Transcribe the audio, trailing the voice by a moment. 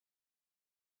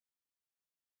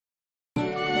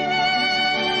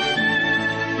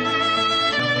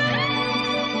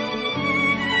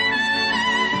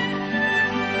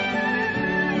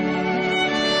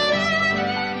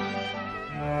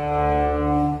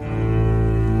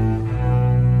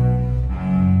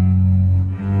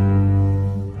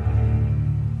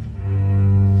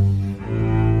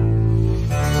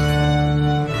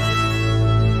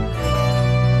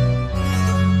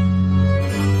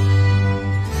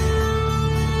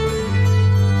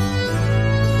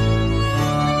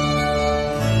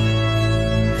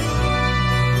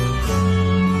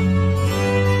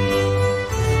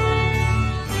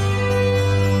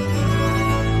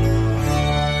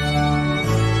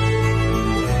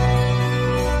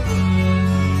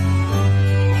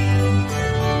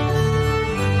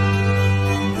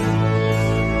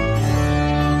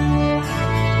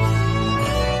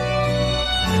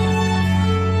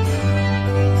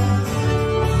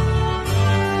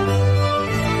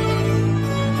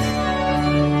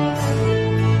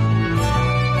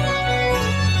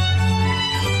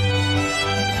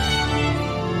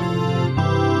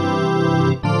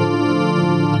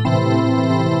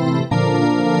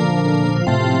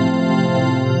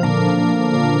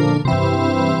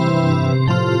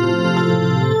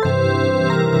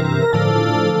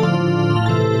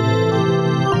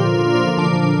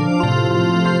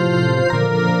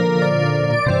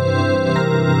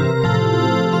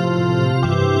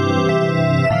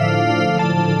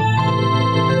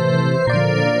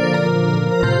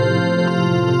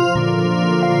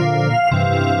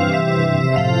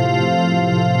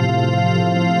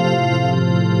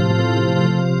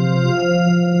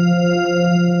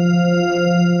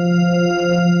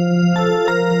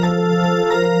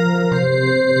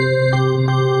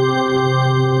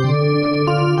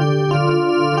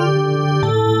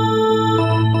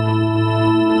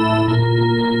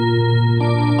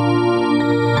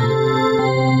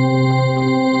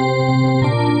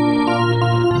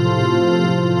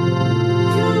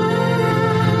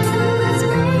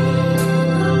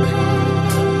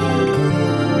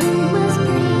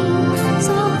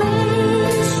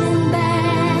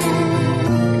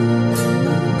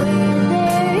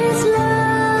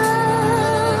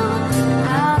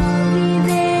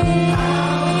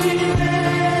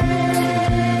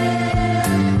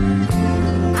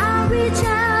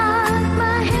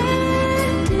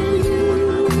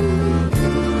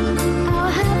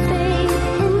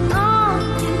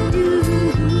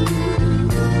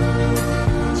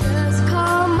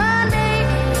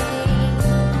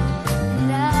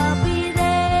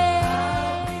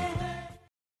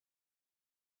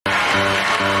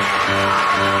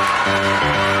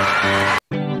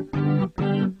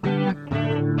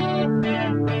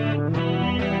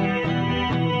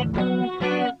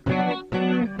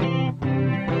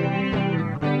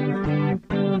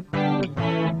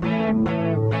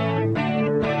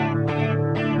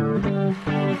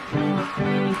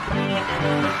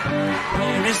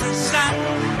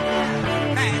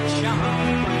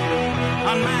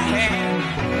dead.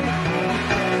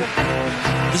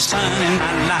 The sun in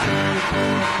my life,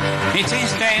 it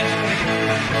is dead,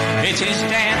 it is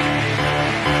dead.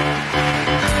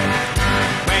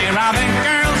 Where are the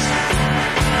girls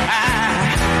I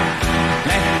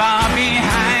left far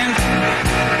behind?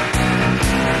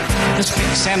 The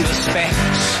sticks and the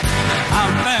specks of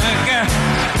the girl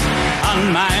on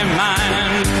my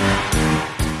mind.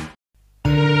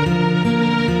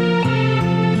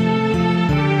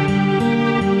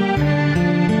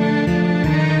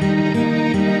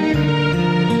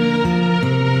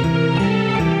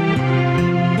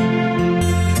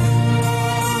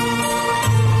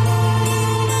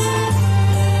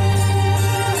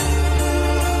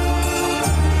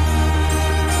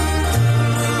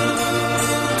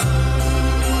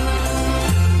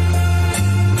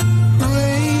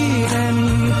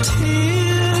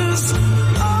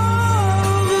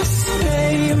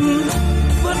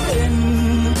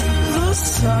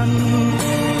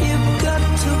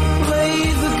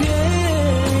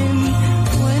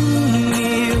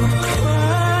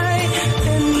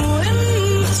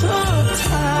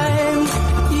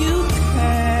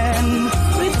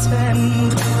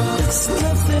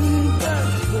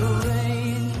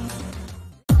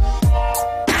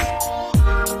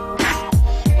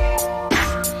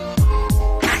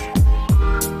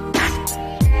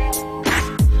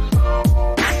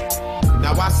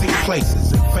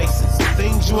 Places and faces and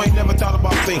things you ain't never thought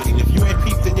about thinking. If you ain't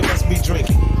peeped, then you must be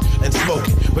drinking and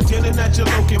smoking, pretending that you're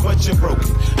looking, but you're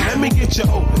broken. Let me get you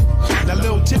open. Now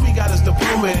little Timmy got his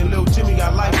diploma and little Jimmy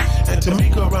got life, and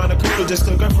Tamika around the corner just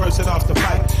took her person off the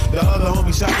pipe. The other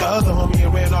homie shot the other homie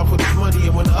and ran off with his money,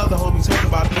 and when the other homies heard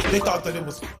about it, they thought that it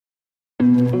was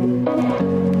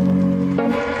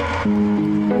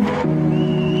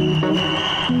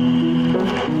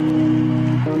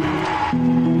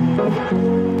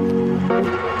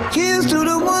Cheers to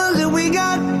the ones that we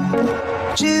got.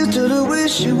 Cheers to the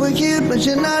wish you were here, but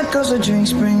you're not. Cause the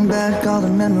drinks bring back all the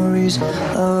memories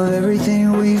of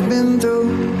everything we've been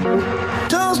through.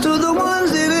 Toast to the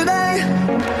ones here today.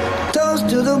 Toast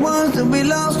to the ones that we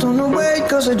lost on the way.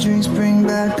 Cause the drinks bring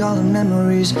back all the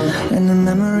memories, and the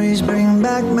memories bring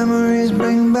back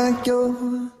your...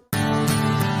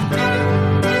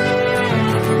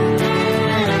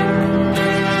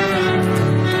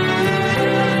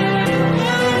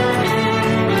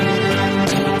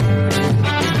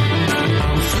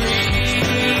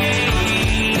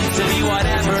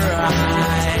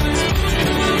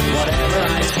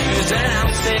 And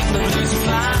I'll sing the blues if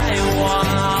I want.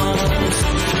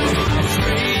 I'm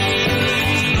free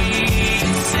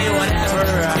to say whatever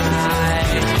I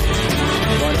like.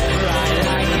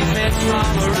 If it's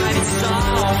wrong or right, it's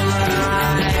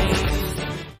alright.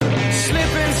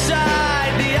 Slip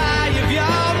inside the eye of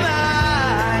your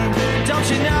mind. Don't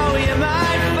you know you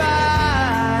might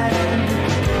find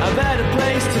a better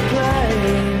place to play?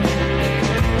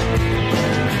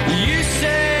 You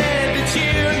said that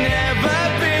you'd never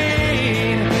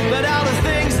been, but all the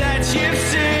things that you've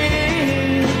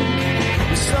seen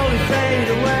will slowly fade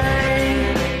away.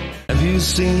 Have you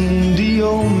seen the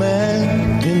old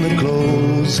man in the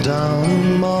closed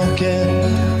down market,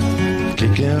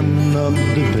 picking up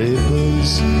the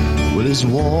papers with his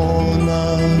worn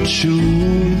out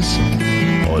shoes?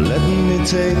 Or let me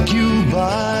take you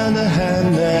by the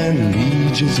hand and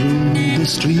lead you through the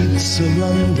streets of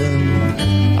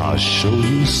London. I'll show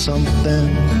you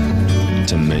something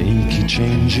to make you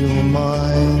change your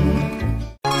mind.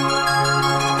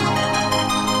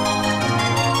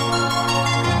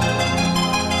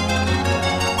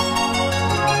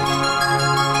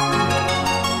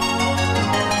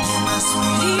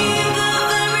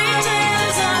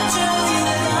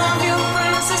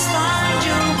 Find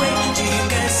your way. Do you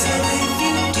guess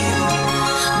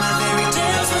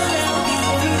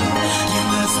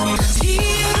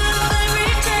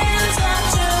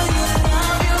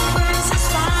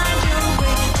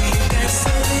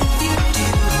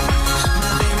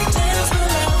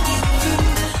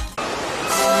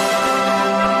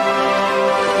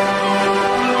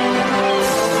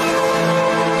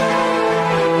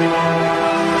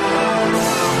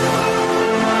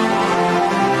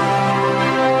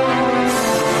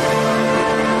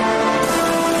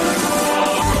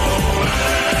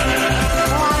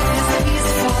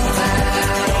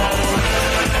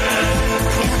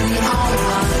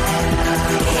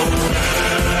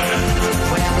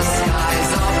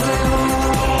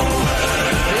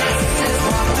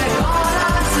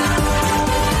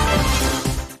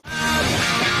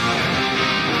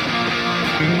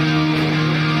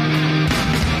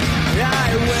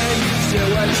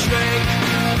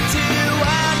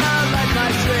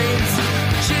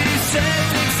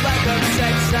of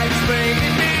sex that's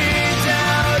bringing me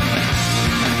down.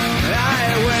 I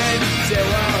went to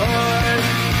a whore,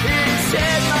 he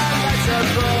said my life's a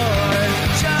bore.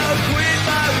 Choke with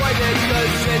my wife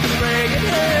cause it's bringing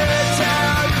her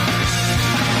down.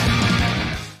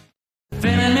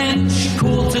 Wenn ein Mensch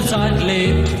kurze Zeit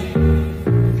lebt,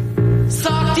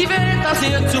 sagt die Welt, dass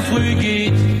er zu früh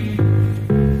geht.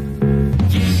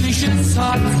 Jegliches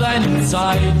hat seine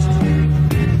Zeit.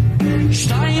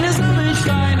 Steine sammeln,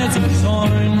 Steine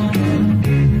zerstreuen.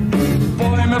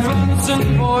 Bäume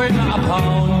pflanzen, Bäume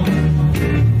abhauen.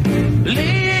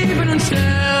 Leben und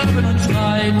sterben und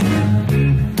streiten.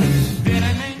 Wenn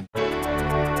ein Mensch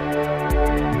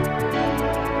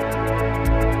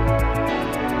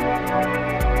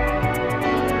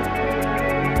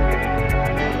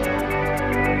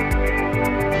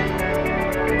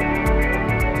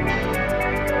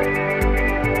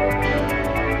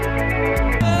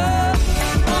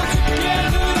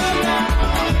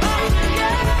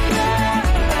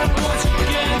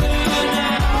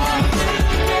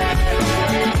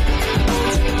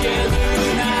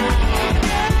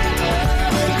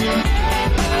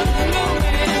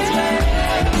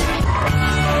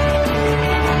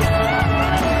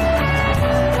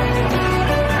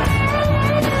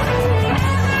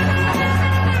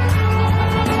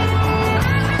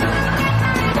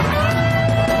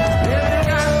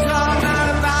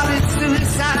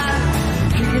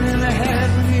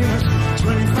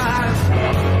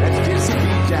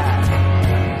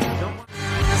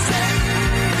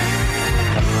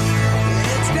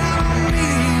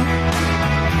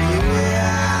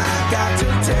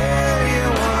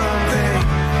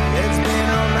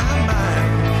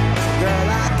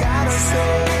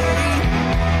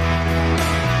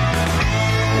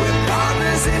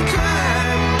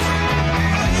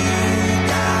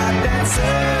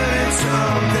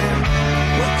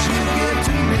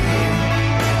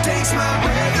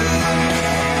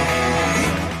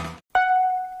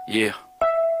Yeah,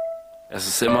 es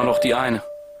ist immer noch die eine.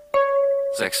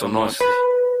 96,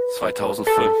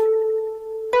 2005.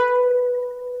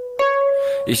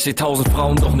 Ich seh 1000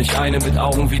 Frauen, doch nicht eine mit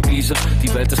Augen wie diese.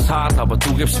 Die Welt ist hart, aber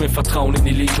du gibst mir Vertrauen in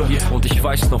die Liebe. Und ich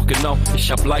weiß noch genau,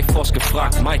 ich hab Live Force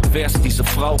gefragt, Mike, wer ist diese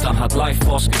Frau? Dann hat Live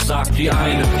Force gesagt, die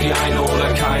eine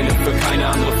oder keine. Für keine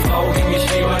andere Frau ging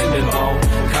ich lieber in den Bau.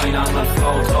 Keine andere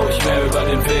Frau trau ich mehr über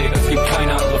den Weg. Es gibt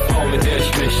keine andere Frau, mit der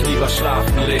ich mich lieber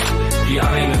schlafen leg. Die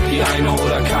eine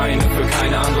oder keine. Für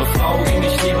keine andere Frau ging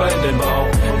ich lieber in den Bau.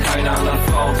 Keine andere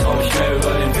Frau trau ich mehr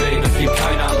über den Weg. Es gibt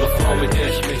keine andere Frau, mit der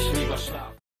ich mich lieber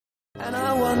schlafen. And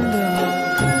I wonder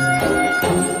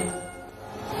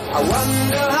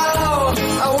how,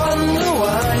 I wonder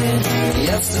why.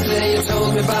 Yesterday you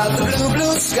told me about the blue,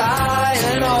 blue sky,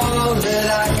 and all that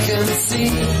I can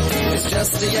see is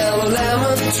just a yellow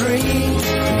lemon tree.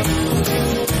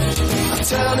 I'm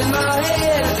turning my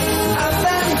head up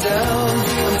and down.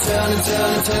 I'm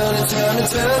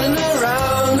turning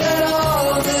around, and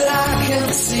all that I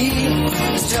can see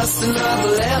is just another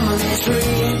lemon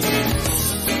tree.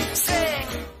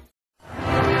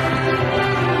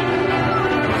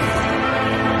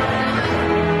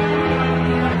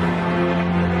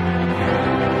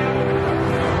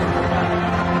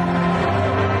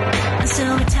 So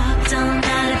we talked all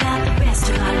night about the rest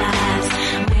of our lives.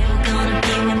 Where we're gonna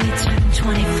be when we turn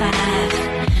 25. I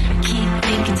keep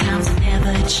thinking times will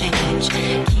never change.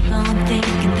 Keep on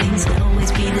thinking things will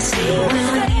always be the same. When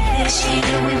we leave this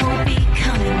year, we won't be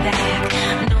coming back.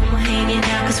 No more hanging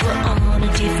out cause we're on a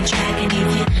different track. And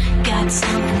if you got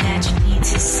something that you need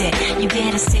to say, you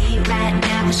better say it right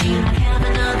now cause you don't have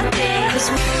another day. Cause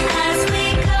as we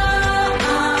go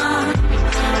on,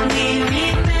 we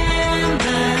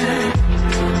remember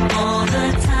all the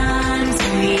times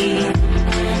we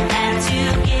had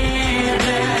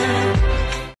together.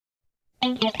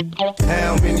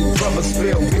 How many brothers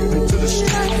fell victim to the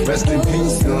street? Rest in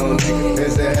peace, young nigga.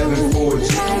 There's a heaven for you.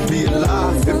 Be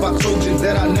alive if I told you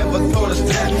that I never thought of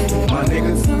that. My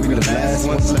niggas, we the last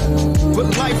ones left.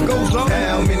 But life goes on.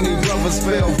 How many brothers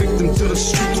fell victim to the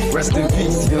street? Rest in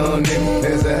peace, young nigga.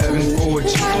 There's a heaven for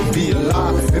you. Be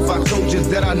alive if I told you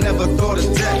that I never thought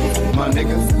of that. My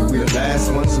niggas, we the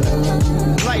last ones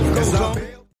left. Life goes on.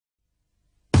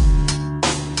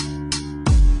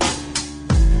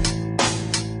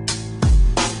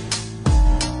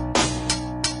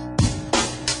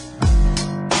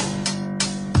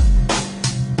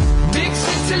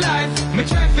 Me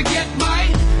try to get by,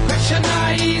 pressure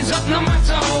not ease up no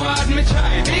matter how hard me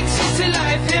try. Big city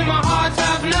life in my heart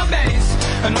have no base,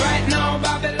 and right now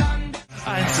Babylon.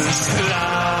 Eins ist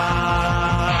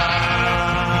klar,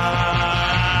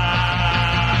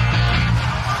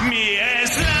 mir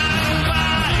ist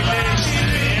langweilig.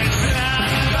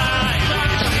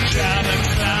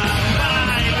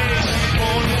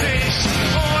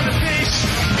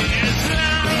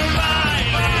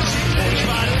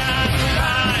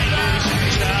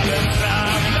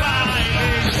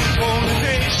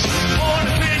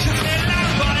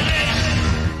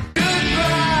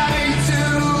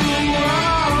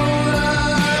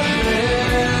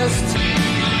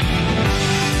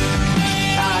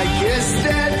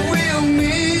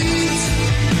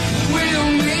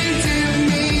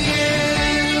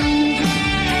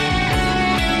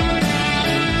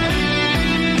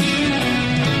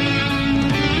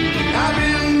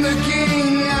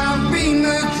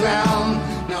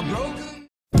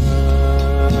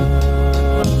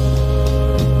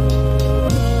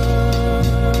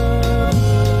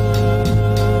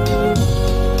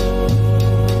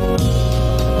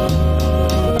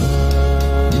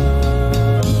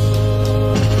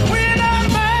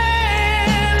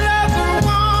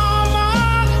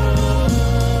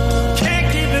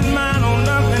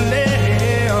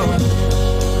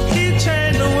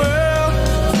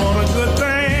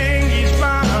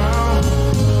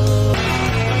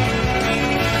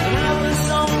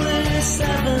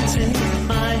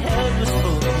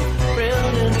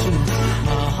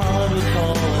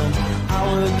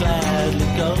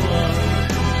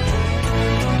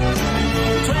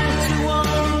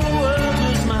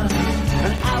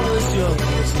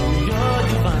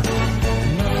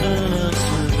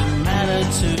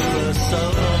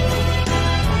 soul.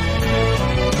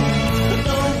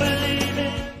 Don't believe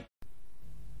it.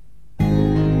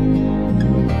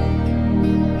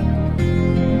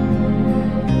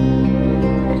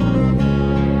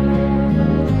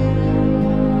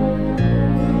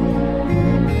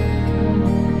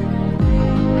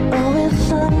 Oh, if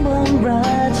someone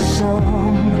writes a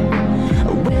song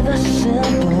with a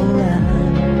simple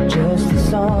line, just a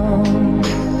song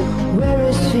where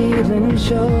his feelings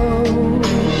show.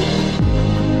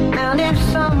 And if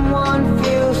someone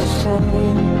feels the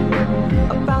same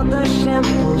about the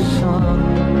simple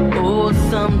song, oh,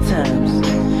 sometimes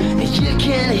you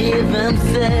can hear them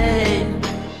say,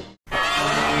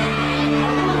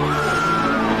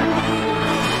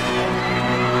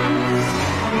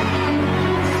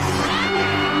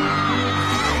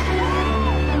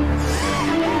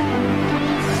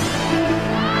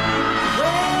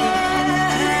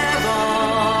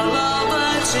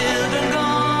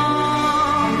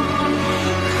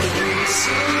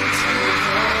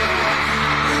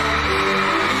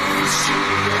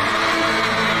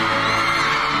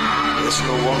 It's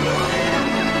no wonder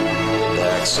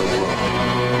that's so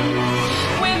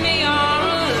wrong. When they are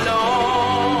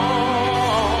alone.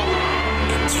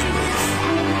 In truth,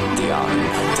 they are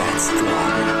a dance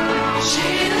club.